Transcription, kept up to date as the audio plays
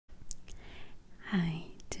Hi,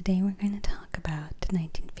 today we're going to talk about the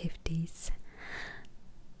 1950s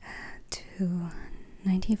to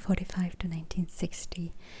 1945 to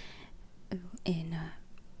 1960 in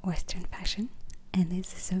Western fashion. And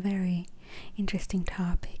this is a very interesting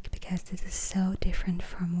topic because this is so different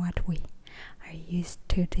from what we are used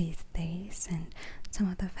to these days, and some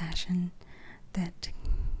of the fashion that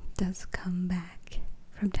does come back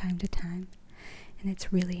from time to time, and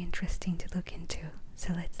it's really interesting to look into.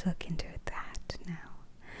 So let's look into that now.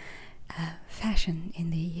 Fashion in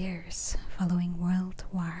the years following World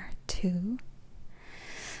War II.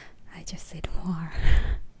 I just said war.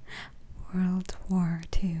 World War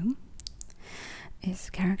II is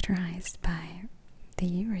characterized by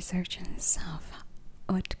the resurgence of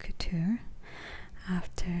haute couture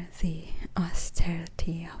after the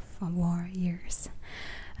austerity of war years.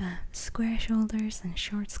 Square shoulders and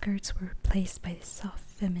short skirts were replaced by the soft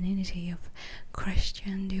femininity of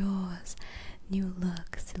Christian Dior's new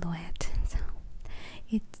look silhouette. So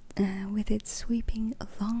with its sweeping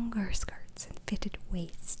longer skirts and fitted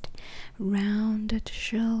waist, rounded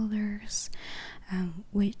shoulders,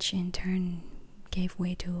 which in turn gave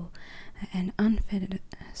way to an unfitted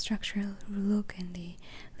structural look in the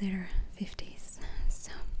later 50s.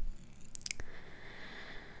 So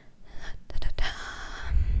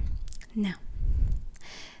now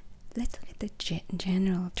let's look at the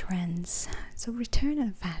general trends. So return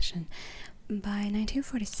of fashion. By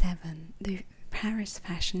 1947, the Paris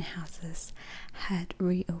fashion houses had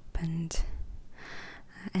reopened,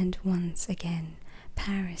 and once again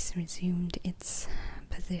Paris resumed its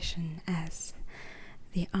position as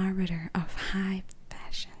the arbiter of high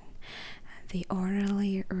fashion. The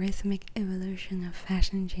orderly, rhythmic evolution of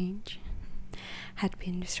fashion change had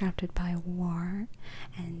been disrupted by war,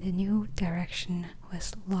 and the new direction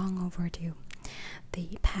was long overdue.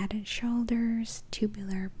 The padded shoulders,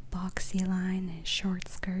 tubular boxy line, and short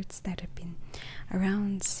skirts that had been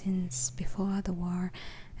around since before the war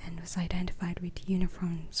and was identified with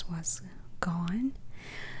uniforms was gone.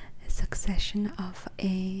 A succession of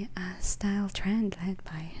a style trend led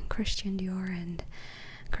by Christian Dior and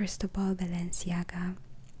Cristobal Balenciaga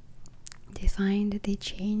defined the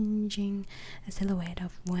changing silhouette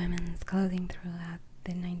of women's clothing throughout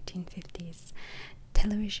the 1950s.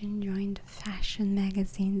 Television joined fashion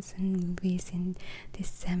magazines and movies in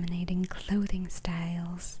disseminating clothing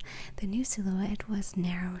styles. The new silhouette was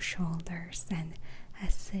narrow shoulders and a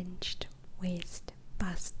cinched waist,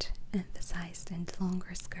 bust emphasized, and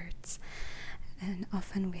longer skirts, and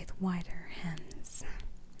often with wider hems.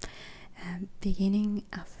 Beginning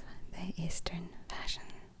of the Eastern fashion.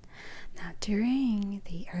 Now, during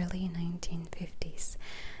the early 1950s,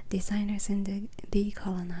 designers in the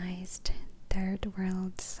decolonized Third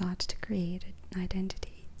World sought to create an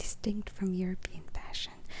identity distinct from European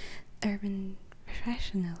fashion. Urban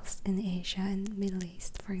professionals in Asia and the Middle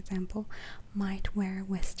East, for example, might wear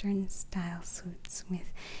Western style suits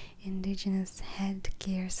with indigenous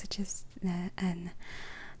headgear such as an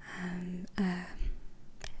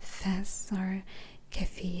fez or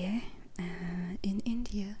keffiyeh. In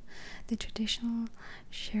India, the traditional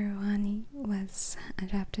sherwani was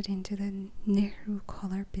adapted into the Nehru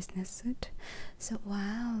collar business suit. So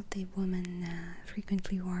while the women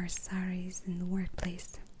frequently wore saris in the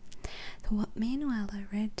workplace, meanwhile the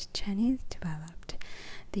Red Chinese developed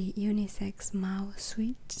the unisex Mao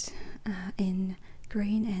suite in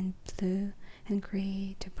green and blue and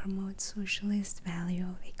grey to promote socialist value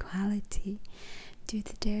of equality. Due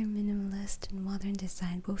to their minimalist and modern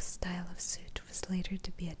design, both style of suit was later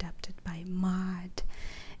to be adopted by mod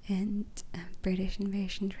and British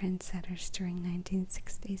invasion trendsetters during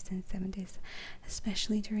 1960s and 70s,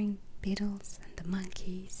 especially during Beatles and the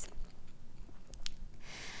Monkees.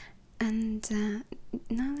 And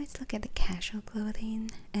now let's look at the casual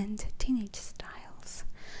clothing and teenage styles.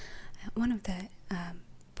 One of the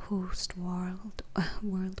post-World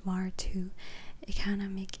War II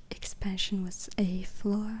economic expansion was a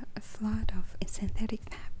flood of synthetic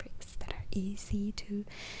fabrics that are easy to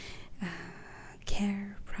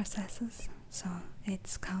care processes. So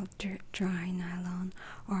it's called dry nylon,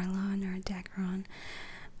 Orlon, or Dacron,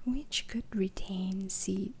 which could retain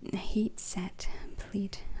heat set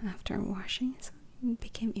pleat after washing. So it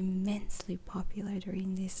became immensely popular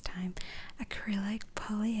during this time. Acrylic,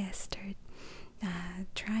 polyester,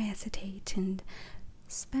 triacetate, and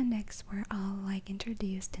spandex were all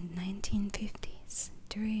introduced in the 1950s.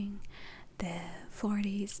 During the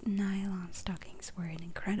 40s, nylon stockings were an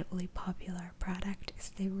incredibly popular product as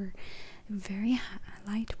they were a very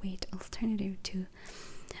lightweight alternative to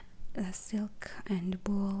silk and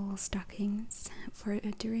wool stockings.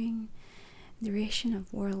 During the duration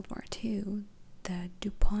of World War II, the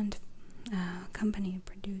DuPont company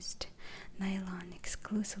produced nylon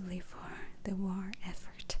exclusively for the war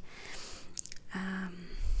effort.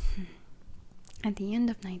 At the end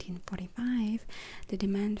of 1945, the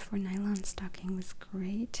demand for nylon stocking was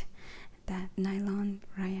great that nylon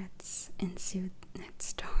riots ensued at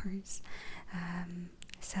stores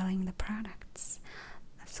selling the products.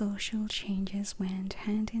 Social changes went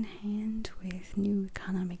hand in hand with new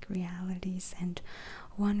economic realities, and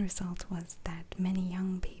one result was that many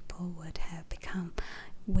young people would have become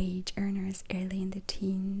wage earners early in the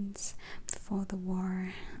teens before the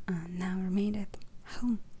war, now remained at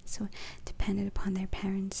home, so depended upon their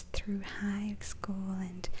parents through high school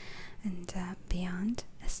and beyond,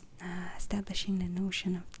 establishing the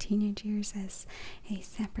notion of teenage years as a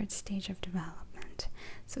separate stage of development.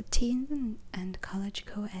 So teens and college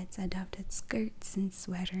co-eds adopted skirts and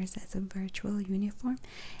sweaters as a virtual uniform,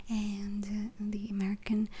 and the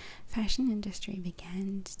American fashion industry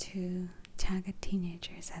began to target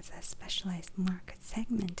teenagers as a specialized market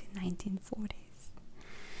segment in 1940s.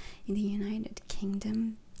 In the United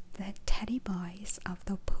Kingdom, the teddy boys of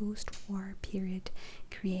the post-war period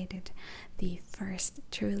created the first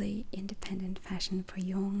truly independent fashion for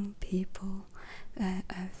young people,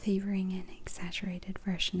 favoring an exaggerated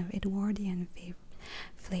version of Edwardian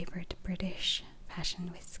flavored British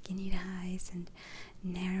fashion with skinny ties and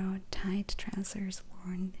narrow tight trousers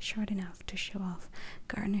worn short enough to show off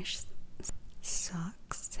garnished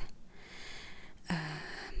socks.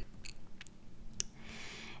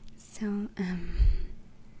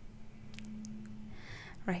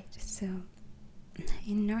 Right, so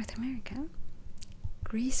in North America,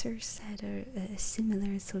 greasers had a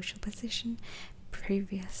similar social position.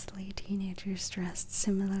 Previously, teenagers dressed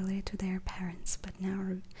similarly to their parents, but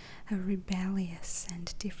now a rebellious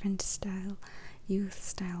and different youth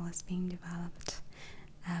style was being developed.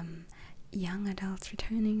 Young adults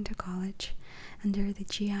returning to college under the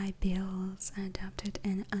GI Bills adopted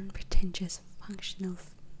an unpretentious, functional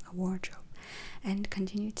wardrobe and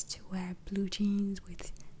continued to wear blue jeans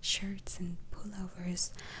with shirts and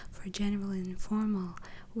pullovers for general and informal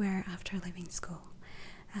wear after leaving school.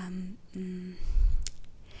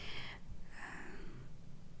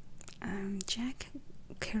 Jack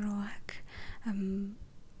Kerouac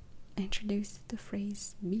introduced the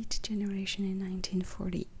phrase Beat Generation in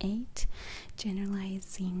 1948,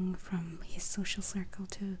 generalizing from his social circle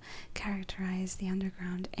to characterize the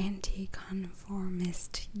underground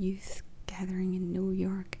anti-conformist youth gathering in New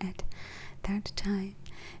York at that time.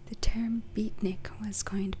 The term beatnik was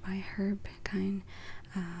coined by Herb Caen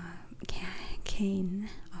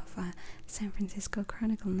of San Francisco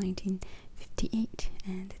Chronicle 1958,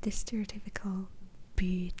 and the stereotypical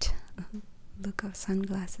beat look of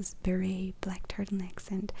sunglasses, beret, black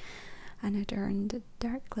turtlenecks, and unadorned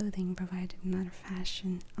dark clothing provided another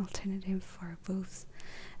fashion alternative for both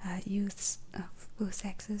youths of both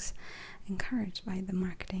sexes, encouraged by the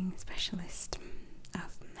marketing specialist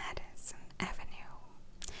of Madison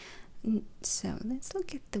Avenue. So let's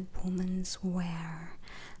look at the woman's wear.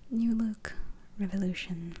 New look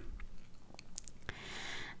revolution.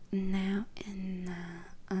 Now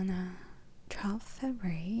on 12th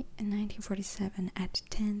February 1947 at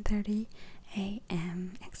 10:30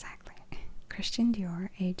 a.m. exactly, Christian Dior,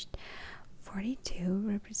 aged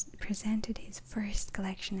 42, presented his first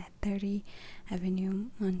collection at 30 Avenue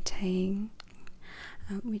Montaigne,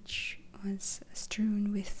 which was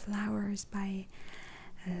strewn with flowers by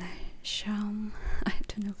Lachaume. I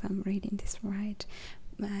don't know if I'm reading this right.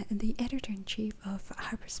 The editor-in-chief of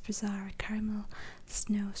Harper's Bazaar, Caramel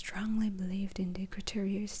Snow, strongly believed in the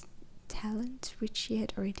couture's talent, which he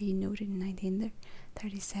had already noted in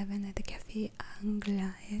 1937 at the Café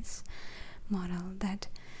Anglaise model that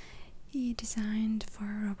he designed for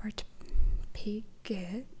Robert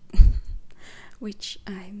Piguet, which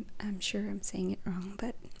I'm sure I'm saying it wrong,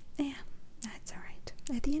 but yeah, that's alright.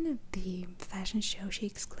 At the end of the fashion show, she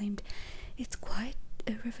exclaimed, "It's quite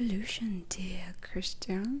a revolution, dear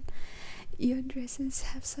Christian. Your dresses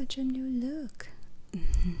have such a new look."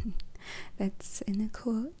 That's in a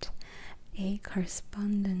quote. A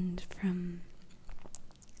correspondent from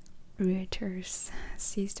Reuters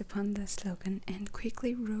seized upon the slogan and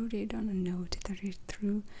quickly wrote it on a note that he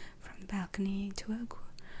threw from the balcony to a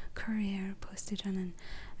courier posted on an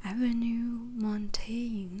Avenue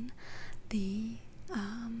Montaigne. The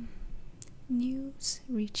news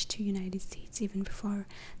reached the United States even before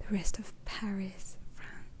the rest of France,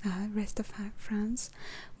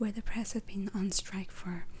 where the press had been on strike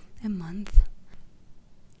for a month.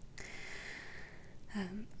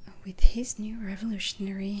 With his new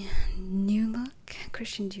revolutionary new look,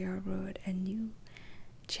 Christian Dior wrote a new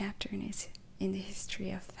chapter in his in the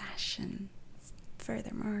history of fashion.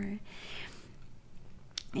 Furthermore,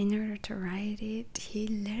 in order to write it, he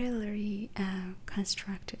literally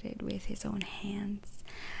constructed it with his own hands.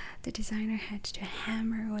 The designer had to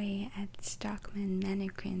hammer away at Stockman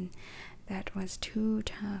mannequin that was too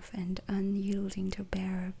tough and unyielding to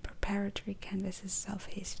bear preparatory canvases of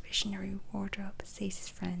his visionary wardrobe, says his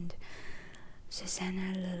friend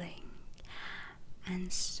Susanna Lulling.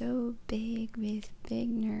 And so big, with big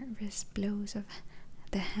nervous blows of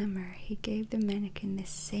the hammer, he gave the mannequin the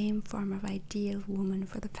same form of ideal woman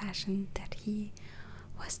for the fashion that he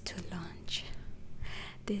was to launch.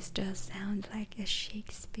 This does sound like a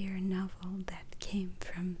Shakespeare novel that came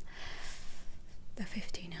from the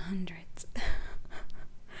 1500s.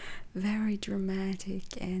 Very dramatic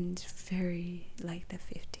and very like the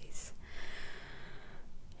 50s.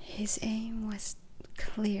 His aim was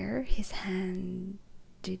clear, his hand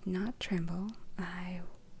did not tremble.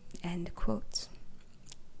 End quotes.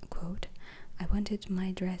 Quote, I wanted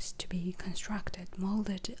my dress to be constructed,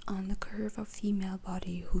 molded on the curve of female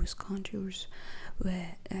body whose contours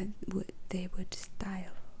they would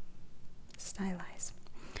stylize.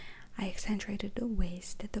 I accentuated the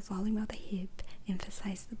waist, the volume of the hip,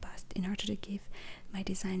 emphasized the bust in order to give my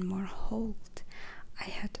design more hold. I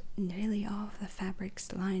had nearly all of the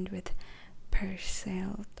fabrics lined with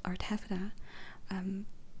percale or taffeta,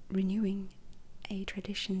 renewing a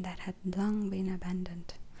tradition that had long been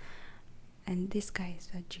abandoned. And this guy is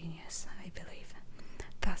a genius, I believe.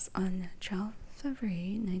 Thus, on 12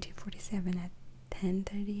 February 1947 at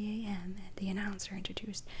 10:30 a.m., the announcer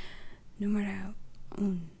introduced number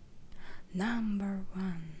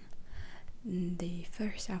one. The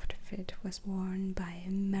first outfit was worn by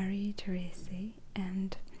Marie Therese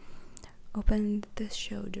and opened the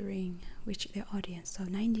show, during which the audience saw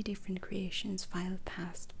 90 different creations filed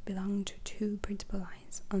past, belonging to two principal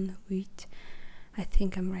lines, on wheat, I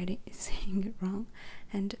think I'm saying it wrong,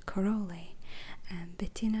 and Corolle.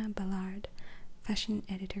 Bettina Ballard, fashion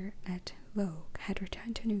editor at Vogue, had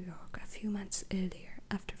returned to New York a few months earlier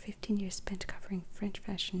after 15 years spent covering French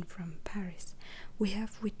fashion from Paris. We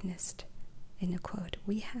have witnessed, in a quote,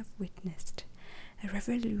 we have witnessed a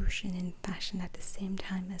revolution in fashion at the same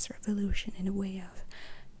time as revolution in a way of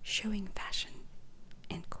showing fashion,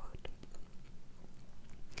 end quote.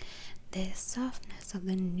 The softness of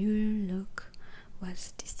the new look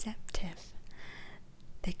was deceptive.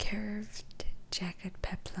 The curved jacket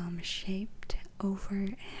peplum shaped over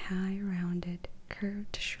high rounded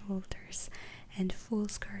curved shoulders and full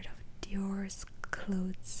skirt of Dior's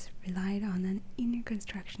clothes relied on an inner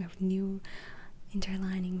construction of new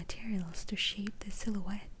interlining materials to shape the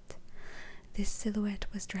silhouette. This silhouette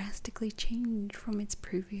was drastically changed from its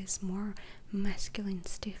previous more masculine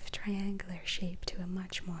stiff triangular shape to a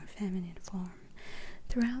much more feminine form.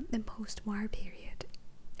 Throughout the post-war period,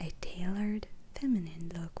 a tailored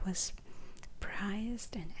feminine look was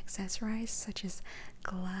prized and accessorized, such as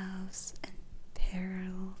gloves and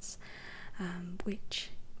pearls, which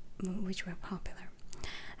were popular.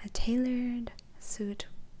 A tailored suit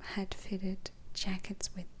had fitted jackets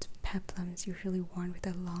with peplums, usually worn with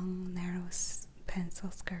a long, narrow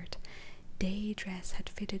pencil skirt. Day dress had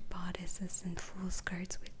fitted bodices and full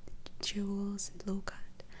skirts with jewels and low-cut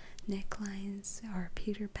necklines or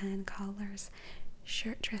Peter Pan collars.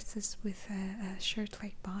 Shirt dresses with a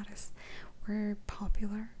shirt-like bodice were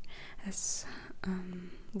popular, as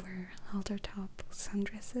were halter-top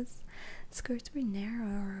sundresses. Skirts were narrow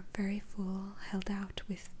or very full, held out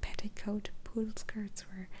with petticoat. Poodle skirts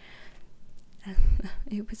were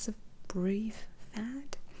it was a brief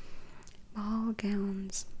fad. Ball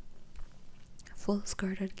gowns,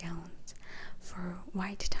 full-skirted gowns for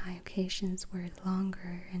white tie occasions were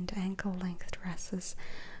longer, and ankle-length dresses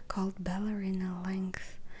called ballerina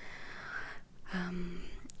length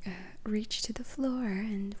reached to the floor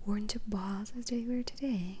and worn to balls as they were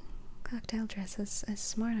today. Cocktail dresses as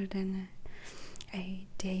smarter than a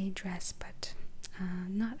day dress, but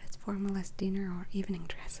not as formal as dinner or evening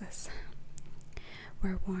dresses,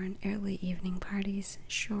 were worn early evening parties.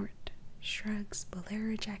 Short shrugs,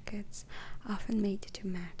 bolero jackets, often made to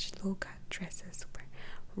match low-cut dresses,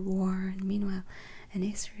 were worn. Meanwhile, in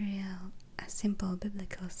Israel, a simple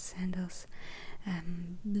biblical sandals,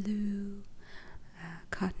 blue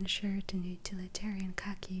cotton shirt, and utilitarian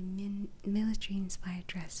khaki military-inspired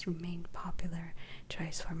dress remained popular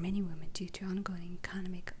choice for many women due to ongoing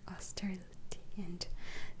economic austerity and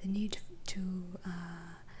the need to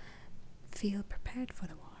feel prepared for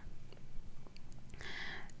the war.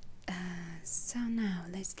 So now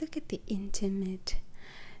let's look at the intimate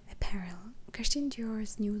apparel. Christian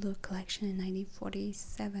Dior's New Look collection in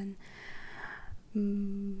 1947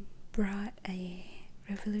 brought a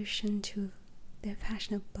evolution to the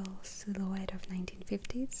fashionable silhouette of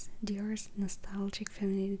 1950s, Dior's nostalgic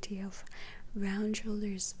femininity of round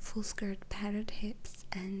shoulders, full skirt, padded hips,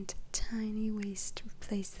 and tiny waist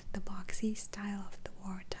replaced the boxy style of the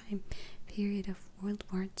wartime period of World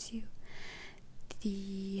War II.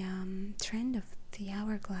 The trend of the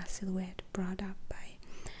hourglass silhouette brought up by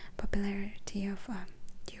popularity of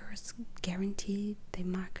Dior's guaranteed the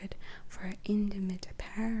market for intimate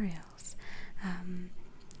apparels.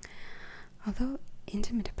 Although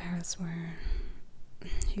intimate apparels were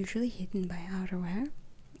usually hidden by outerwear,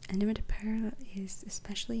 intimate apparel is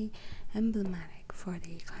especially emblematic for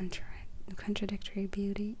the contradictory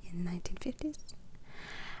beauty in the 1950s.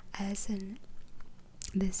 As in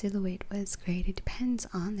the silhouette was created depends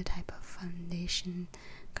on the type of foundation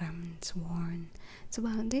garments worn. So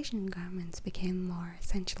foundation garments became more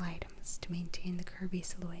essential items to maintain the curvy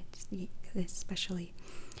silhouette, especially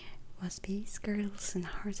waist-piece, girdles, and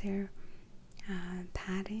horsehair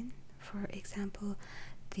padding. For example,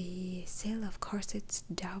 the sale of corsets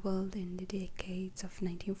doubled in the decades of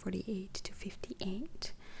 1948 to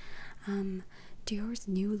 58. Dior's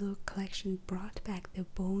New Look collection brought back the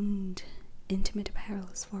boned intimate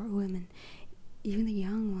apparels for women, even the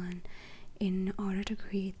young one, in order to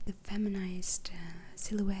create the feminized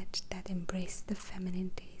silhouette that embraced the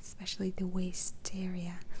femininity, especially the waist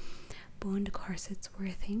area. Boned corsets were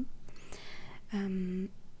a thing.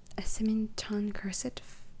 A Symington corset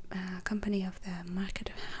company of the Market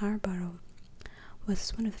of Harborough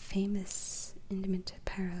was one of the famous intimate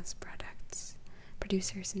apparel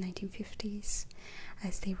producers in 1950s,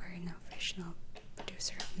 as they were an official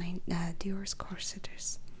producer of Dior's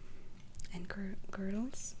corsets and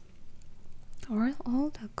girdles. All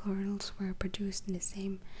the girdles were produced in the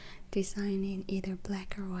same design in either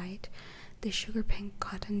black or white. The sugar pink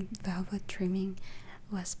cotton velvet trimming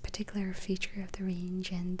was a particular feature of the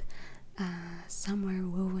range, and some were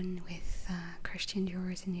woven with Christian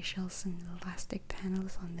Dior's initials and elastic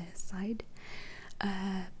panels on the side.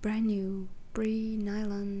 Brand new Brie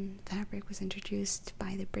nylon fabric was introduced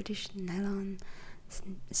by the British nylon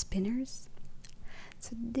spinners.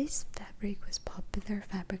 So this fabric was popular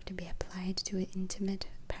fabric to be applied to intimate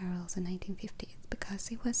apparels in 1950s because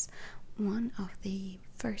it was one of the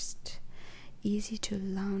first easy to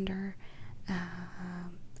launder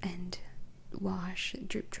and wash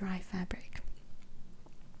drip dry fabric.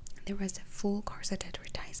 There was a full corset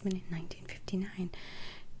advertisement in 1959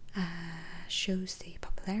 shows the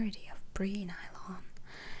popularity of Brie nylon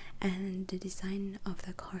and the design of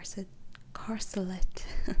the corselet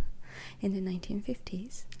in the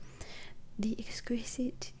 1950s. The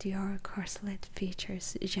exquisite Dior corselet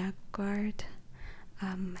features jacquard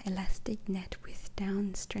elastic net with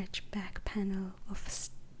down stretch back panel of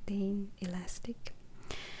stain elastic.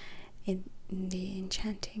 In the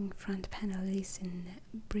enchanting front panel is in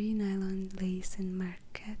Brie nylon lace and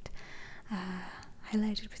marquette,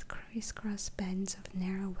 highlighted with crisscross bands of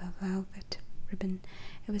narrow velvet ribbon.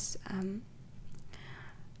 It was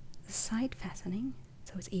side fastening,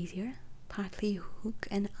 so it's easier, partly hook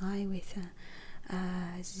and eye with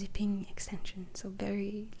a zipping extension, so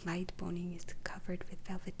very light boning is covered with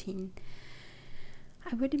velveteen.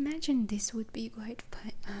 I would imagine this would be quite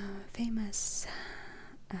famous,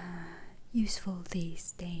 useful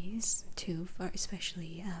these days too, for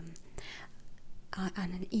especially on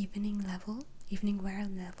an evening wear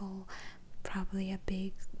level, probably a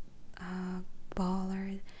big ball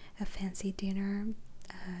or a fancy dinner,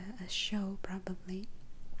 a show probably,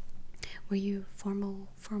 where you formal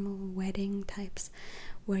wedding types,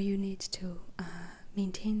 where you need to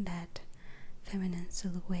maintain that feminine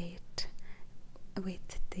silhouette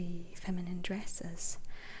with the feminine dresses.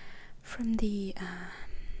 From the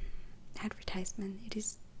advertisement, it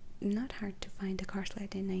is not hard to find a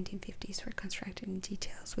corselet in 1950s were constructed in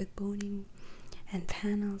details with boning and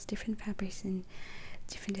panels, different fabrics and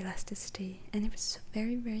different elasticity, and it was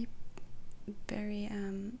very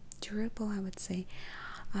durable, I would say.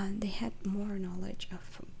 They had more knowledge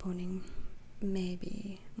of boning,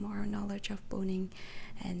 maybe more knowledge of boning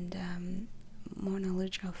and more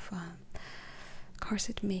knowledge of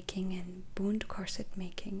corset making and boned corset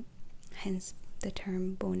making, hence the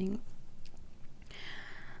term boning.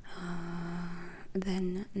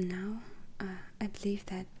 Then now I believe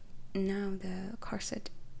that now the corset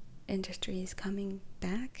industry is coming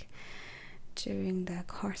back during the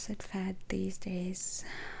corset fad these days,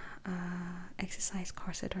 exercise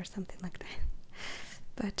corset or something like that.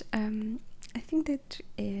 But I think that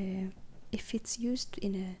if it's used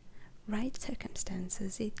in a right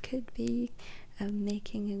circumstances, it could be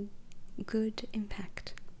making a good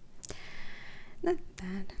impact. Not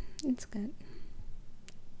bad, it's good.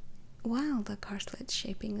 while the corset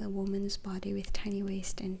shaping a woman's body with tiny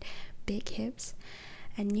waist and big hips,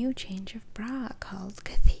 a new change of bra called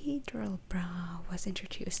cathedral bra was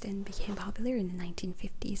introduced and became popular in the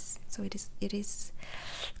 1950s. So it is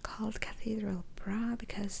called cathedral bra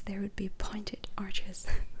because there would be pointed arches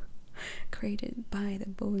created by the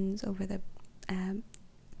bones over the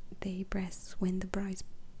breasts when the bra is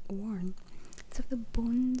worn. So the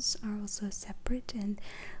bones are also separate, and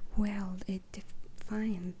well, it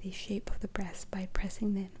defines the shape of the breast by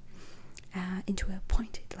pressing them into a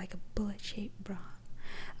pointed, like a bullet-shaped bra.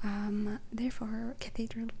 Therefore,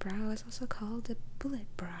 cathedral bra is also called a bullet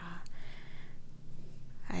bra.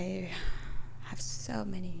 I have so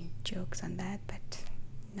many jokes on that, but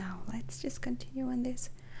now let's just continue on this.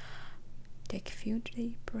 Take a few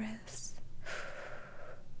deep breaths.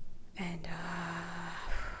 And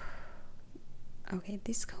okay,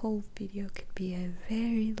 this whole video could be a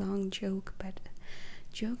very long joke, but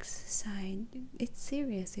jokes aside, it's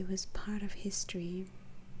serious. It was part of history,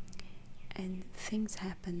 and things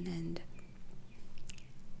happen, and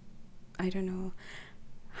I don't know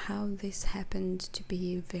how this happened to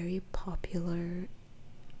be a very popular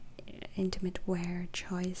intimate wear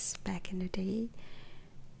choice back in the day.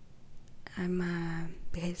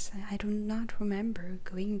 Because I do not remember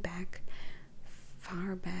going back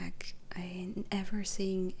far back and ever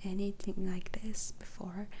seeing anything like this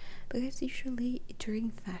before, because usually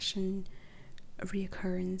during fashion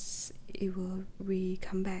reoccurrence it will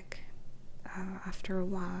come back after a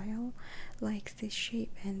while, like this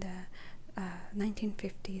shape in the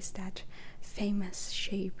 1950s, that famous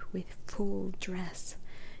shape with full dress.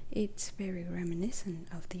 It's very reminiscent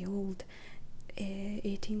of the old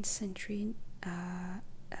 18th century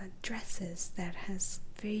dresses that has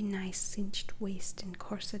very nice cinched waist and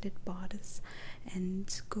corseted bodice,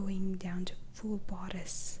 and going down to full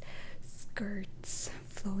bodice, skirts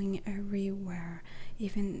flowing everywhere.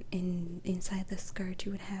 Even inside the skirt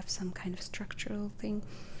you would have some kind of structural thing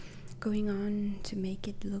going on to make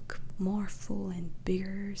it look more full and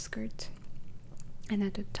bigger skirt. And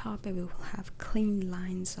at the top it will have clean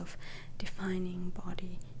lines of defining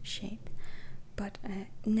body shape. But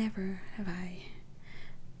never have I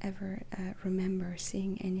ever remember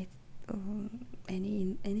seeing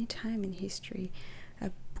any time in history a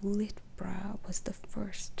bullet bra was the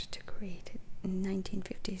first to create it in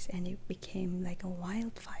 1950s, and it became like a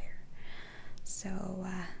wildfire. So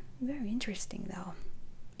very interesting though.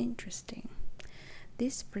 Interesting.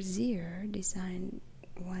 This brassiere design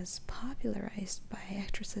was popularized by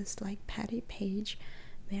actresses like Patti Page,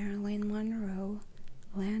 Marilyn Monroe,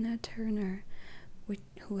 Lana Turner,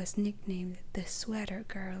 who was nicknamed the Sweater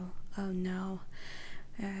Girl. Oh no.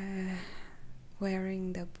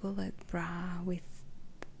 Wearing the bullet bra with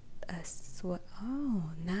a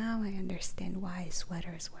oh, now I understand why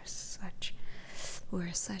sweaters were such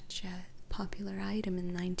a popular item in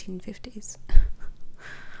the 1950s.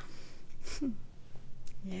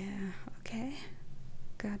 Yeah, okay,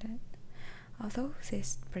 got it. Although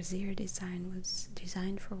this brassiere design was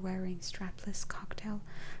designed for wearing strapless cocktail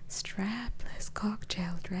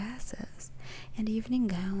dresses and evening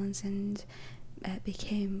gowns, and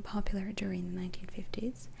became popular during the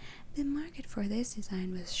 1950s, the market for this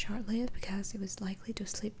design was short-lived because it was likely to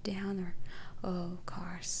slip down, or, oh, of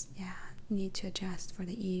course, yeah, need to adjust for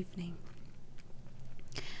the evening.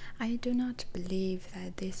 I do not believe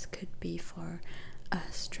that this could be for a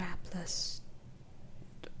strapless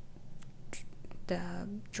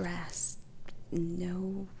dress.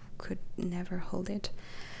 No, could never hold it.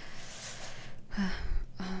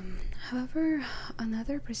 However,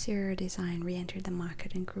 another brassiere design re-entered the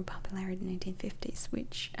market and grew popular in the 1950s,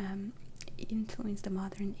 which influenced the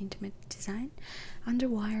modern intimate design.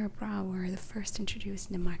 Underwire bra were the first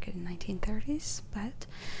introduced in the market in the 1930s, but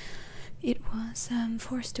it was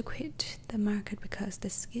forced to quit the market because the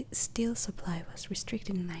steel supply was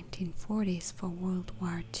restricted in the 1940s for World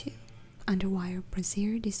War II. Underwire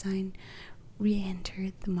brassiere design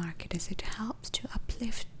re-entered the market as it helps to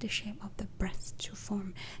uplift the shape of the breast to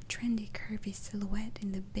form trendy curvy silhouette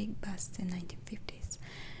in the big busts in the 1950s.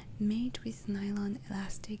 Made with nylon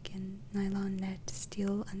elastic and nylon net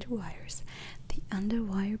steel underwires, the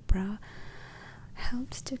underwire bra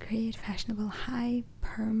helps to create fashionable high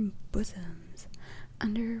perm bosoms.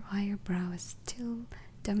 Underwire bra is still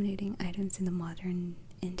dominating items in the modern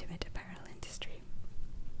intimate apparel industry.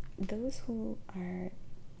 Those who are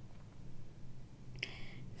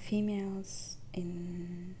females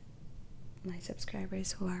in my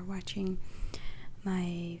subscribers who are watching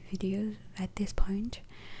my videos at this point,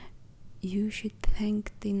 you should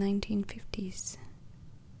thank the 1950s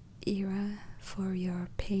era for your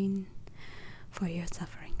pain, for your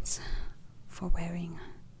sufferings for wearing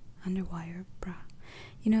underwire bra.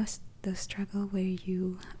 You know, the struggle where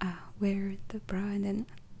you wear the bra and then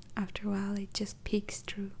after a while it just peeks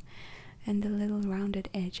through and the little rounded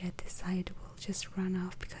edge at the side will just run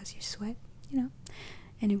off because you sweat, you know,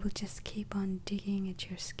 and it will just keep on digging at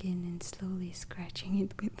your skin and slowly scratching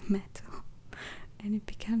it with metal and it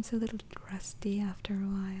becomes a little rusty after a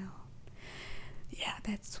while. Yeah,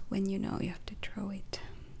 that's when you know you have to throw it.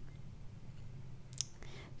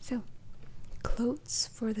 So, clothes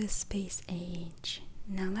for the space age.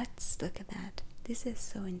 Now let's look at that. This is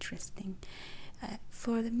so interesting.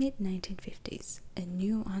 For the mid-1950s, a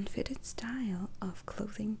new unfitted style of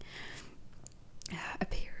clothing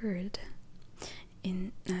appeared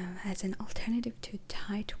as an alternative to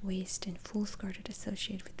tight waist and full skirted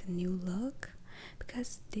associated with the new look,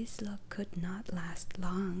 because this look could not last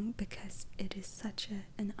long because it is such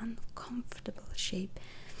an uncomfortable shape.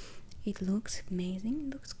 It looks amazing,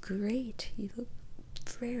 it looks great, you look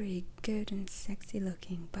very good and sexy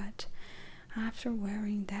looking, but after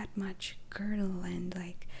wearing that much girdle and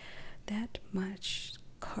like that much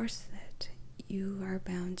corset, you are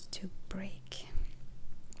bound to break.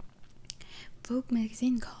 Vogue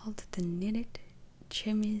magazine called the knitted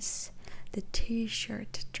chemise the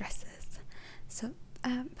t-shirt dresses. So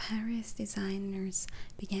Paris designers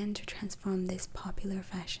began to transform this popular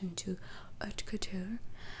fashion to haute couture.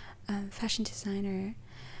 Fashion designer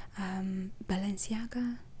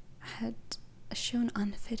Balenciaga had shown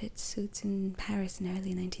unfitted suits in Paris in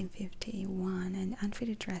early 1951 and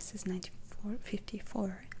unfitted dresses in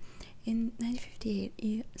 1954. In 1958,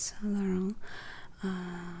 Yves Saint Laurent,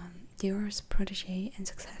 Dior's protege and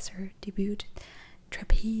successor, debuted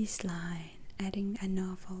trapeze line, adding a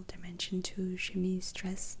novel dimension to chemise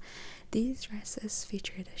dress. These dresses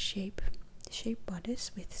featured a shape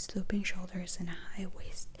bodice with sloping shoulders and a high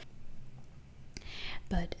waist.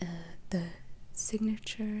 But the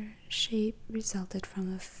signature shape resulted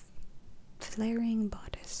from a flaring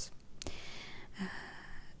bodice,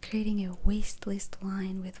 creating a waistless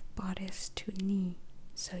line with bodice to knee.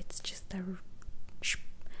 So it's just a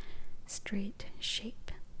straight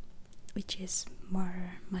shape, which is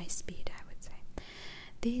more my speed, I would say.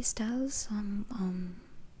 These styles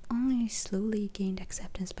only slowly gained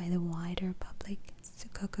acceptance by the wider public. So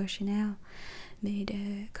Coco Chanel made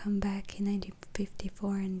a comeback in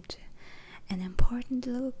 1954, and an important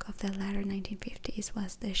look of the latter 1950s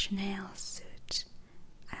was the Chanel suit,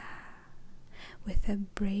 with a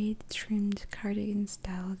braid-trimmed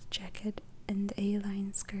cardigan-styled jacket and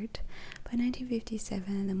A-line skirt. By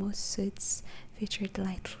 1957, the most suits featured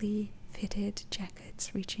lightly fitted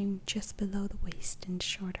jackets reaching just below the waist and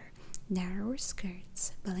shorter, narrower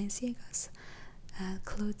skirts. Balenciaga's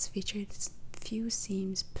clothes featured few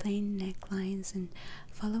seams, plain necklines, and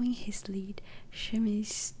following his lead,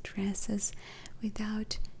 chemise dresses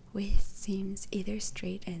without waist seams, either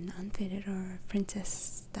straight and unfitted or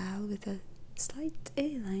princess style with a slight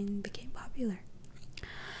A-line, became popular.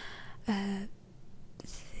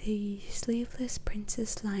 The sleeveless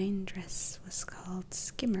princess line dress was called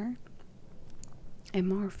skimmer. A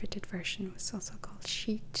more fitted version was also called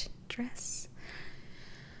sheet dress.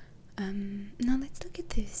 Now let's look at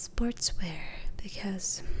the sportswear,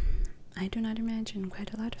 because I do not imagine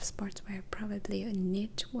quite a lot of sportswear, probably a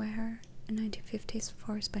knitwear in 1950s,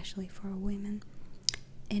 especially for women.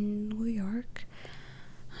 In New York,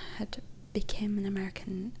 had became an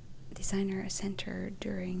American designer center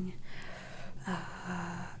during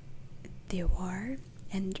the war,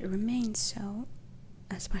 and remains so,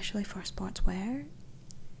 especially for sportswear.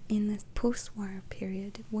 In the post-war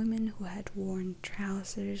period, women who had worn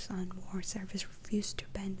trousers on war service refused to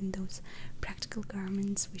abandon those practical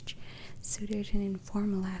garments which suited an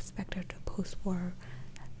informal aspect of the post-war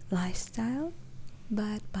lifestyle.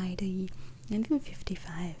 But by the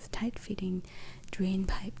 1955, tight-fitting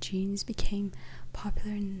drain-pipe jeans became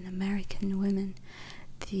popular in American women.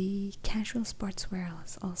 The casual sportswear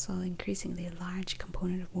was also increasingly a large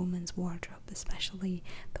component of women's wardrobe, especially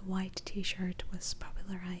the white t-shirt was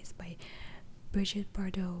popularized by Brigitte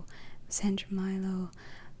Bardot, Sandra Milo,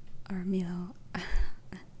 I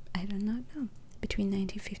do not know, between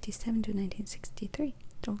 1957 to 1963.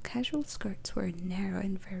 Though casual skirts were narrow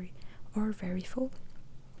and very full.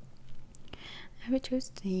 I would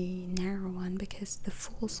choose the narrow one because the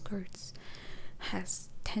full skirts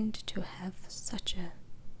tend to have such a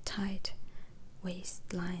tight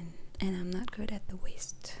waistline, and I'm not good at the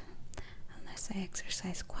waist unless I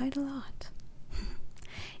exercise quite a lot.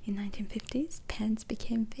 In 1950s, pants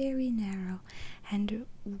became very narrow and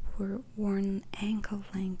were worn ankle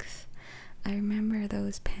length. I remember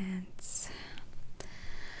those pants,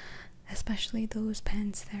 especially those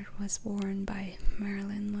pants that was worn by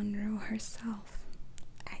Marilyn Monroe herself.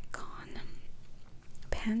 Icon.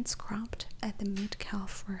 Pants cropped at the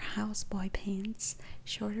mid-calf were houseboy pants.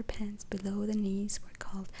 Shorter pants below the knees were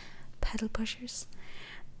called pedal pushers.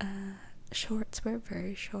 Shorts were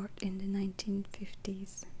very short in the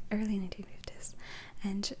 1950s, early 1950s,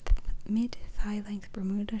 and mid-thigh length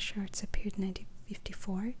Bermuda shorts appeared in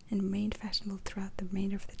 1954 and remained fashionable throughout the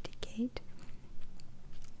remainder of the decade.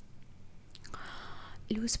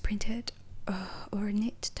 Loose printed or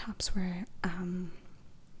knit tops were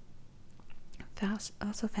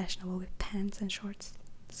also fashionable with pants and shorts.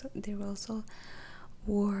 So they also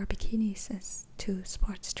wore bikinis as to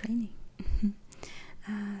sports training.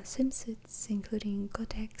 Swimsuits, including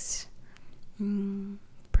Gotex,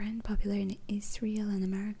 brand popular in Israel and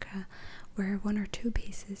America, were one or two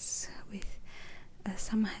pieces with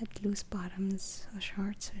some had loose bottoms,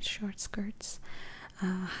 shorts with short skirts.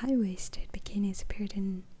 High-waisted bikinis appeared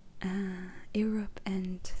in Europe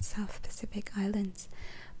and South Pacific islands,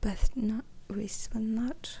 but was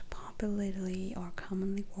not popularly or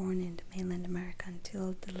commonly worn in mainland America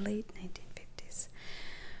until the late 1950s.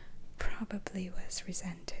 Probably was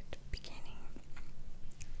resented beginning.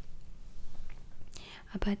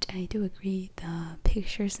 But I do agree, the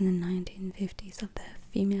pictures in the 1950s of the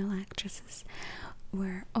female actresses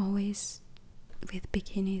were always with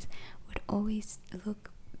bikinis would always look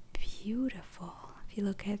beautiful. If you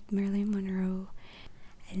look at Marilyn Monroe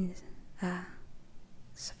and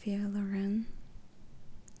Sophia Loren,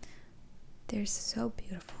 they're so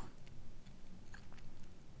beautiful.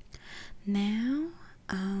 Now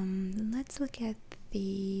let's look at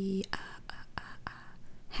the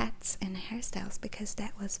hats and hairstyles, because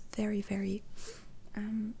that was very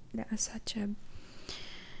that was such a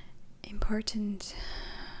important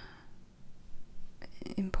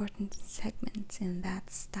segment in that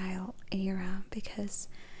style era, because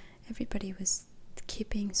everybody was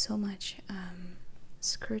keeping so much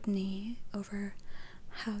scrutiny over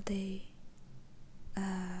how they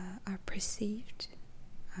are perceived,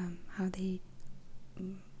 how they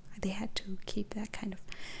had to keep that kind of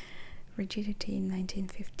rigidity in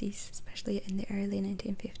 1950s, especially in the early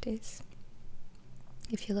 1950s.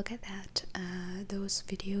 If you look at that, those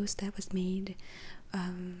videos that was made,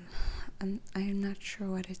 I'm not sure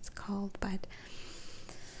what it's called, but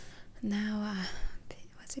now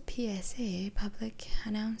what's a PSA, public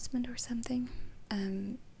announcement or something?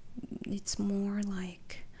 It's more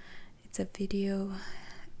like it's a video.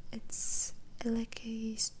 It's like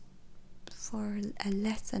for a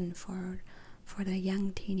lesson for the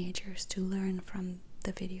young teenagers to learn from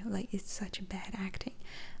the video. Like, it's such a bad acting,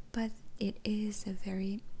 but it is a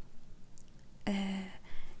very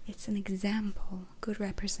it's an example, good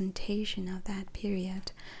representation of that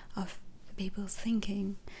period of people's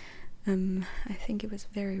thinking. I think it was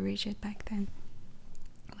very rigid back then.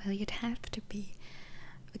 Well, you'd have to be,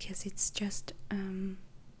 because it's just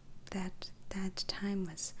that time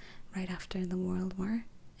was right after the World War,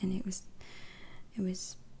 and it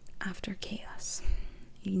was after chaos.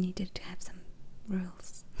 You needed to have some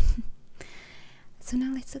rules. So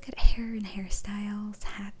now let's look at hair and hairstyles,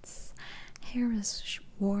 hats. Hair was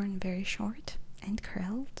worn very short and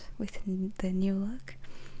curled with the new look.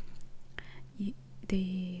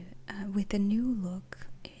 With the new look,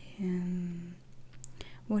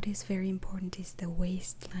 what is very important is the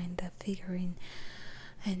waistline, the figurine,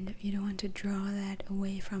 and you don't want to draw that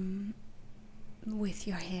away from with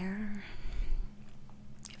your hair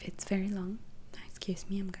if it's very long. Excuse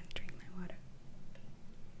me, I'm gonna drink my water.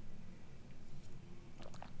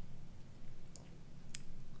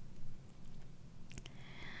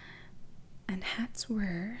 And hats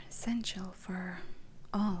were essential for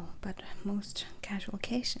all but most casual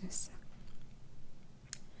occasions.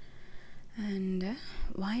 And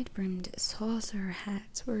wide-brimmed saucer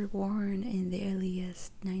hats were worn in the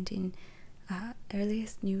earliest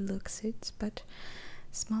new look suits, but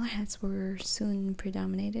smaller hats were soon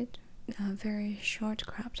predominated. Very short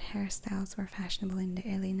cropped hairstyles were fashionable in the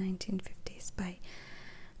early 1950s. By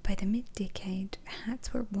the mid-decade,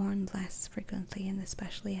 hats were worn less frequently, and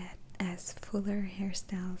especially as fuller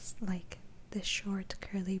hairstyles like the short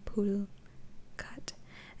curly poodle cut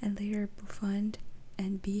and later bouffant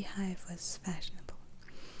and beehive was fashionable.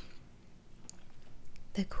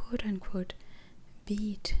 The quote-unquote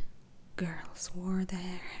beat girls wore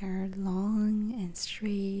their hair long and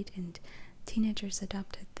straight, and teenagers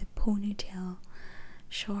adopted the ponytail,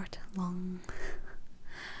 short, long.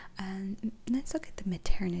 And let's look at the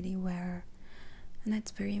maternity wear, and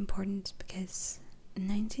that's very important because in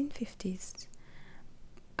 1950s,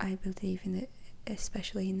 I believe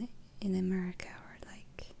especially in America, or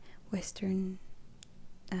like Western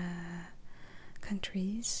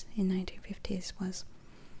countries in 1950s was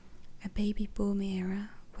a baby boom era,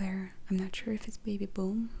 where I'm not sure if it's baby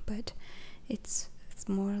boom, but it's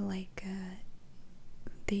more like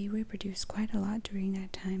they reproduced quite a lot during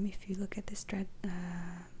that time. If you look at the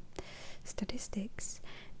statistics,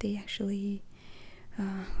 they actually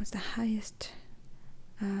was the highest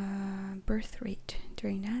birth rate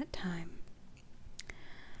during that time.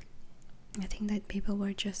 I think that people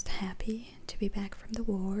were just happy to be back from the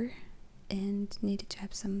war and needed to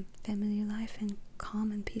have some family life and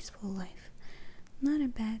calm and peaceful life. Not a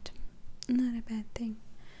bad thing.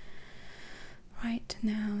 Right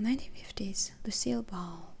now, 1950s, Lucille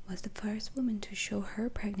Ball was the first woman to show her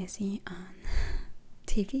pregnancy on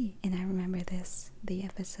TV, and I remember the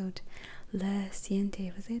episode La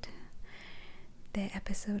Siente, was it? The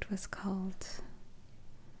episode was called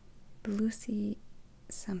Lucy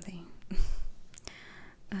something.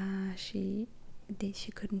 She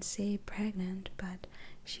couldn't say pregnant, but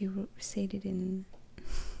she said it in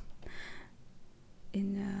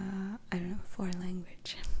I don't know, foreign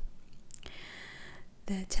language.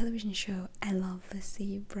 The television show I Love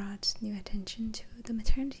Lucy brought new attention to the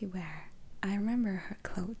maternity wear. I remember her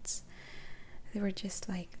clothes. They were just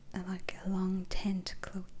like a long tent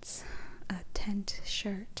clothes, a tent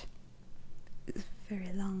shirt,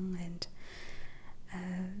 very long, and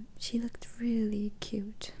she looked really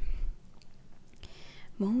cute.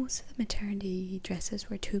 Most of the maternity dresses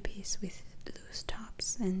were two-piece with loose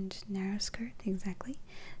tops and narrow skirt, exactly.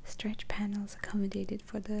 Stretch panels accommodated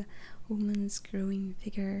for the woman's growing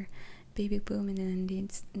figure. Baby boom in the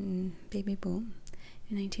Indians, baby boom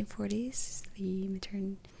in 1940s. In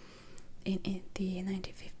the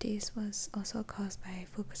 1950s was also caused by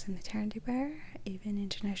focus on maternity wear. Even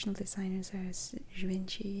international designers as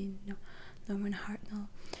Givenchy, Norman Hartnell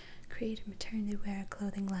created maternity wear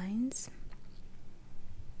clothing lines.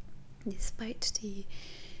 Despite the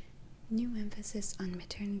new emphasis on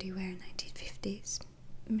maternity wear in 1950s,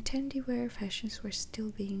 maternity wear fashions were still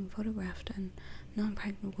being photographed on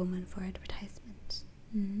non-pregnant women for advertisements.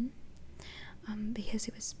 Because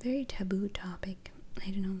it was a very taboo topic. I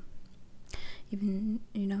don't know. Even,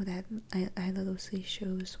 you know, that I Love Lucy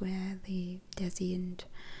shows where Desi and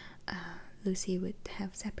Lucy would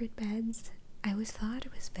have separate beds. I always thought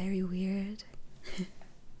it was very weird.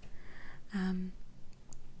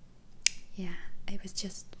 Yeah, it was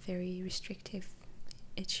just very restrictive.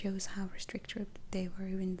 It shows how restrictive they were,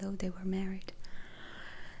 even though they were married.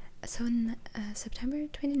 So on September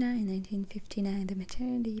 29, 1959, the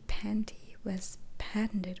maternity panty was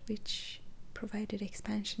patented, which provided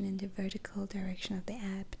expansion in the vertical direction of the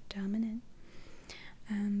abdomen.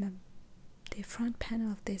 The front panel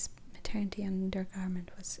of this maternity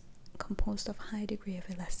undergarment was composed of high degree of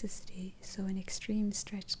elasticity, so in extreme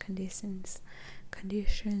stretch conditions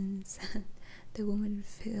the woman would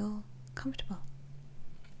feel comfortable.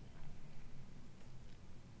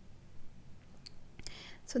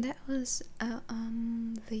 So that was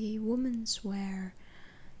the women's wear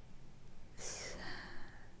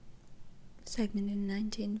segment in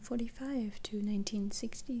 1945 to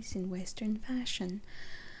 1960s in Western fashion.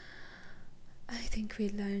 I think we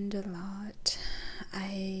learned a lot.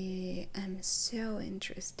 I am so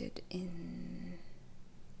interested in,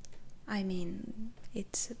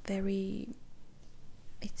 it's very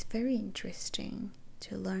interesting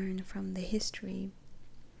to learn from the history.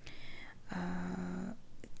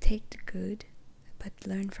 Take the good, but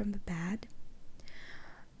learn from the bad.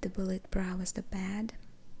 The bullet bra was the bad.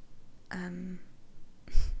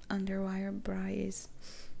 Underwire bra is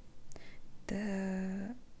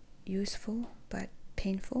the useful but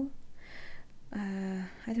painful.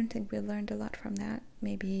 I don't think we learned a lot from that.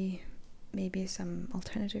 Maybe some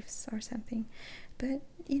alternatives or something. But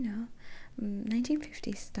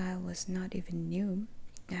 1950s style was not even new.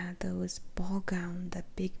 Those ball gown, the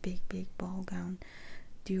big ball gown,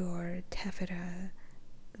 Dior taffeta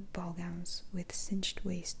ball gowns with cinched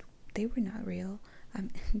waist, they were not real.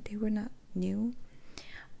 They were not new.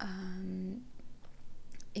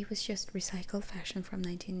 It was just recycled fashion from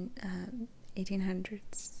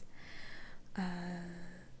 1800s.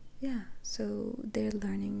 So they're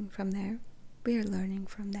learning from there. We're learning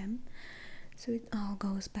from them. So it all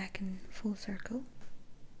goes back in full circle.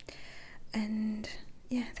 And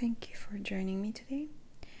yeah, thank you for joining me today.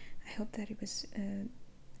 I hope that it was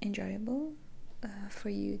enjoyable for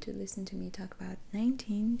you to listen to me talk about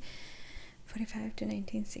 1945 to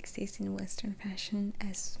 1960s in Western fashion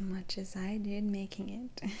as much as I did making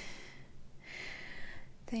it.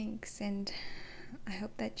 Thanks, and I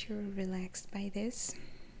hope that you're relaxed by this.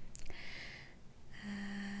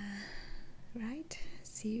 right?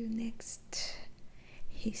 See you next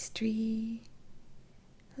history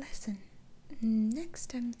lesson.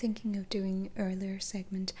 Next, I'm thinking of doing earlier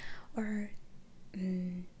segment or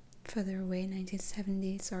further away,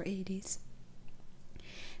 1970s or 80s.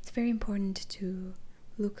 It's very important to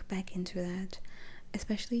look back into that,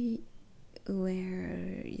 especially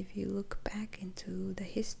where if you look back into the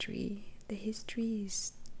history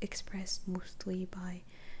is expressed mostly by,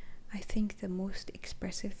 I think the most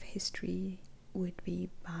expressive history would be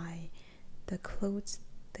by the clothes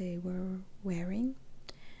they were wearing.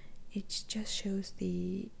 It just shows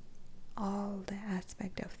all the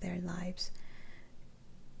aspect of their lives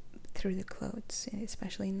through the clothes,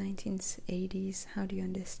 especially in 1980s. How do you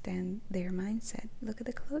understand their mindset? Look at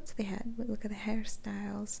the clothes they had, look at the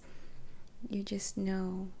hairstyles. You just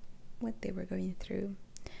know what they were going through.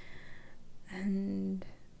 And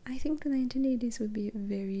I think the 1980s would be a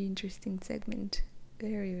very interesting segment.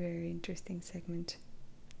 Very, very interesting segment.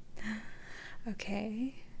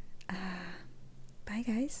 Okay. Bye,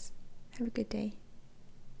 guys. Have a good day.